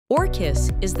Orkes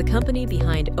is the company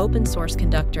behind Orkes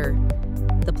Conductor,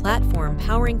 the platform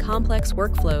powering complex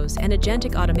workflows and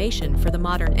agentic automation for the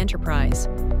modern enterprise.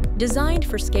 Designed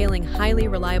for scaling highly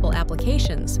reliable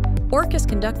applications, Orkes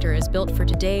Conductor is built for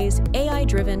today's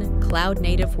AI-driven,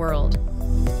 cloud-native world.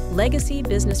 Legacy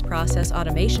business process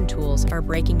automation tools are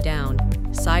breaking down.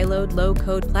 Siloed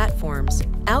low-code platforms,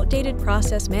 outdated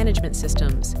process management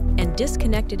systems, and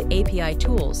disconnected API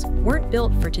tools weren't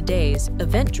built for today's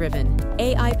event-driven,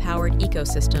 AI-powered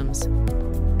ecosystems.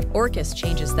 Orkes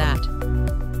changes that.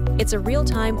 It's a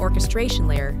real-time orchestration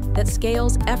layer that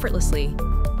scales effortlessly,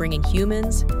 bringing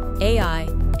humans, AI,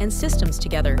 and systems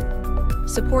together,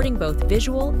 supporting both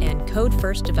visual and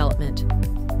code-first development.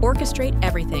 Orchestrate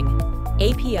everything: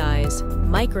 APIs,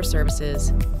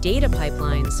 microservices, data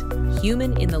pipelines,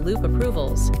 human-in-the-loop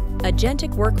approvals,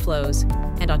 agentic workflows,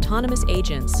 and autonomous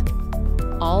agents,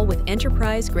 all with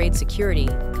enterprise-grade security,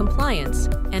 compliance,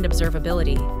 and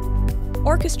observability.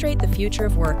 Orchestrate the future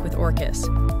of work with Orkes.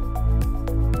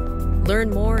 Learn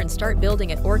more and start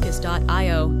building at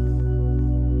orkes.io.